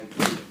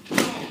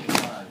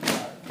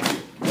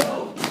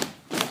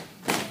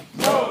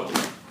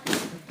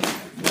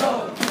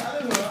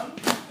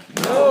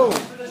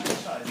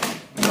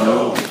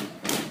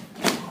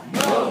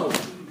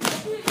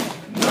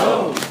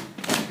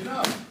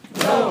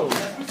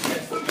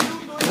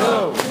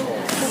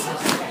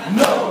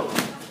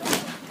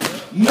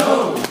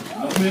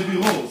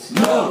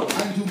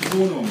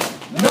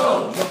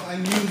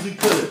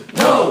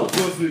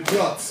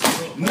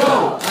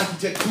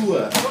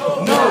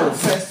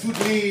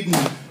Läden,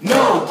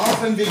 no,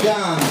 auch wenn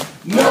vegan,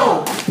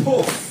 no,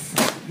 Puff,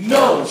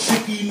 no,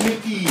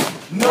 Schickimicki,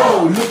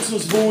 no,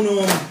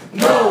 Luxuswohnung,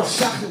 no,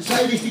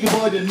 schalldichte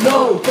Gebäude,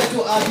 no,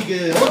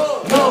 ghettoartige,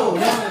 no, no,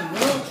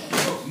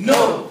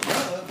 no,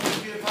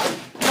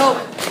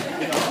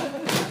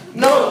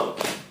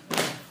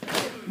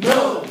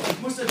 no,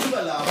 ich muss da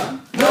drüber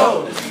labern,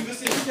 no, deswegen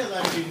müsst ihr sicher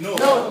sein, no,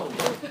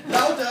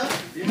 lauter,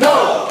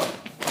 no,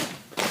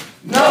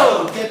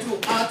 no,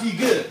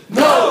 ghettoartige,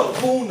 no,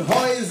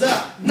 Wohnhäuser,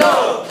 no,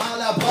 à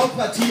la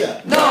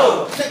Brautquartier,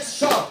 no,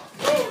 Sexshop,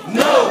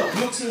 no,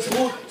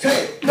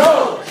 Luxushotel,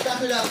 no,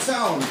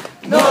 Stacheldachzaun,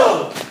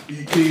 no,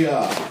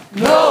 Ikea,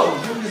 no,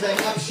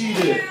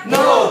 Junggesellenabschiede,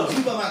 no,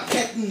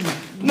 Supermarktketten,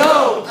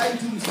 no,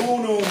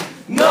 Eigentumswohnung,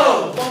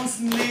 no,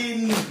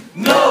 Bonzenläden,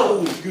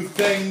 no,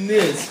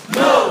 Gefängnis,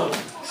 no,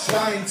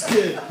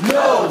 Schweinske,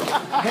 no,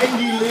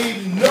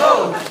 Handyläden,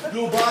 no,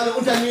 globale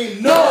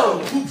Unternehmen,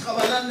 no,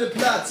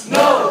 Hubschrauberlandeplatz,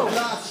 no,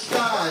 Glas,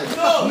 Stahl,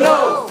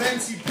 no,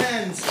 Fancy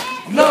Pants,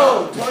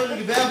 no, teure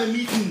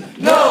Gewerbemieten,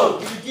 no,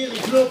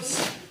 elitäre Clubs,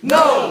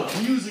 no,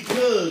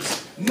 Musicals,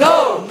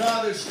 no,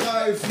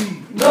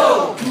 Nadelstreifen,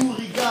 no,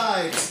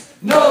 Touri-Guides,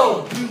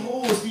 no,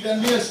 Büros, die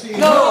dann leer stehen,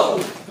 no,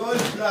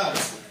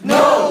 Golfplatz,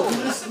 no,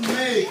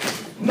 Touristenmake,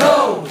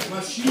 no,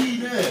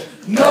 Maschine,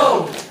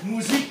 no,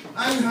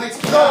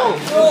 Musikeinheitspreis,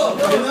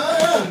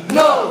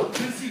 no,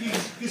 günstige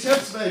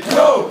Geschäftswelt,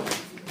 no,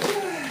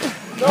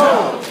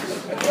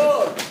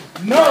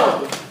 no,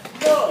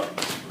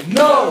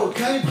 no,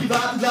 keine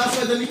privaten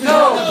Glaswälder, nicht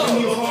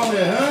hier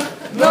vorne,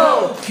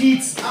 no,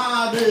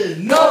 Kiezadel,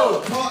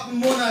 no,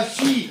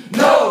 Tortenmonarchie,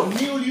 no,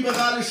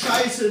 neoliberale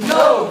Scheiße,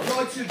 no,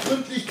 deutsche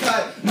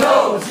Gründlichkeit,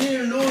 no,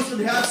 seelenlos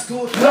und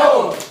herztot,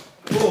 no,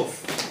 Puff,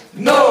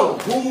 no,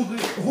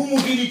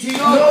 Homogenität,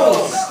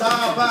 no,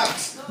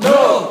 Starbucks,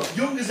 no,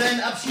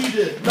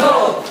 Junggesellenabschiede,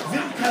 no,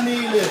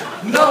 Windkanäle,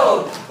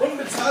 no,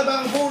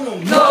 unbezahlbare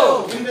Wohnung,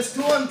 no,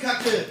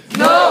 Investorenkacke,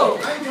 no,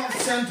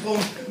 Einkaufszentrum,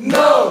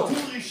 no,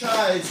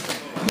 Touri-Scheiß,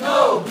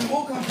 no,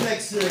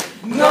 Bürokomplexe,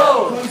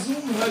 no,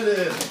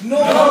 Konsumhölle,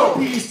 no,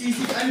 Hippies, die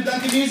sich eine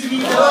blanke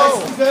Lesemiete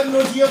leisten können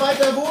und hier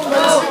weiter wohnen,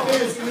 weil es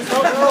hip ist.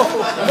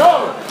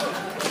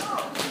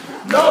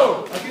 No,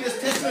 okay, das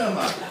testen wir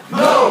nochmal.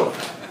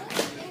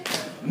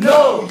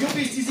 No,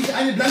 Yuppies, die sich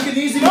eine blanke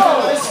Nesemiete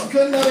leisten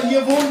können, aber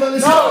hier wohnen, weil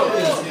es hip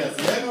ist. Ja,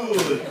 sehr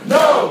gut.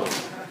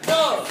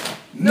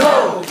 No,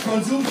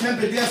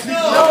 Konsumtempel, der ist nicht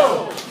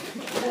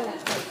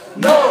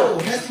no,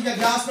 hässlicher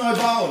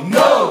Glasneubau,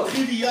 no,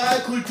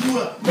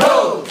 Trivialkultur,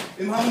 no,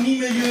 im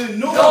Harmoniemilieu,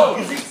 no,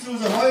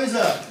 gesichtslose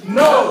Häuser,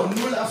 no,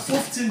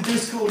 0815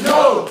 Disco,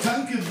 no,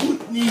 Tanke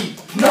Butni,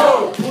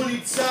 no,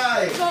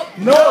 Polizei,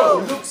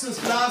 no,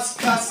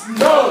 Luxusglaskasten,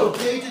 no,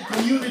 Gated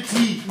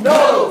Community,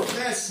 no,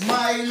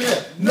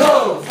 Fressmeile,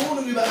 no,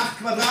 Wohnung über 8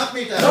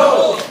 Quadratmeter,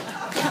 no,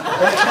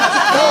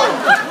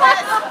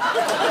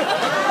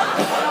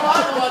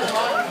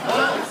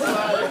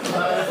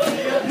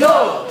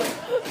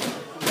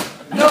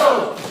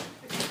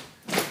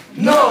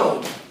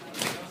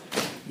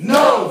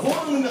 No,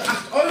 Wohnungen mit 8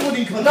 Euro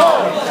den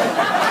Quadratmeter.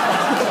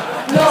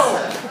 No,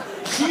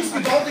 schief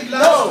gebaute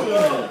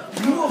Glastüren.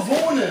 Nur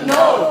Wohnen.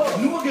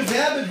 Nur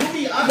Gewerbe,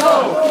 Gummi,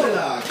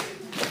 Wohnbelag.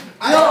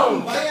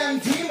 Alten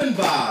Bayern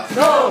Themenbad.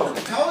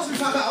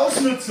 Tausendfache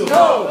Ausnutzung.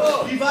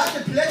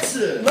 Private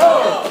Plätze.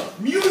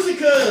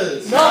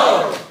 Musicals.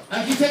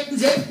 Architekten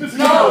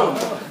Selbstbefriedigung.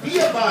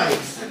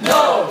 Bierbikes.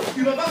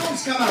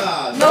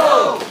 Überwachungskameras.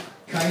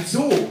 Kein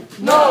Zoo.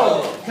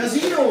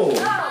 Casino.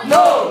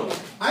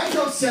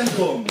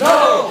 Einkaufszentrum.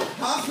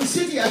 Hafen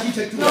City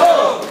Architektur.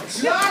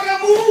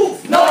 Schlager-Move.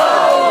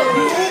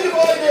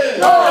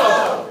 Bürogebäude.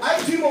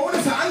 Eigentümer ohne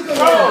Verankerung.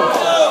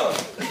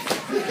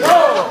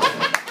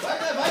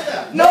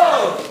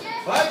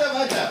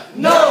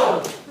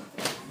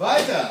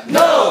 Weiter.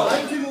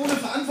 Eigentümer ohne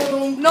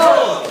Verantwortung.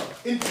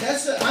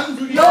 Interesse an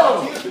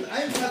Solidarität mit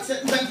allen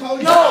Facetten St.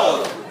 Pauli.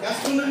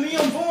 Gastronomie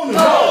und Wohnen.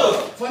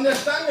 Von der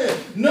Stange.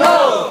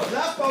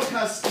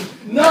 Glasbaukasten.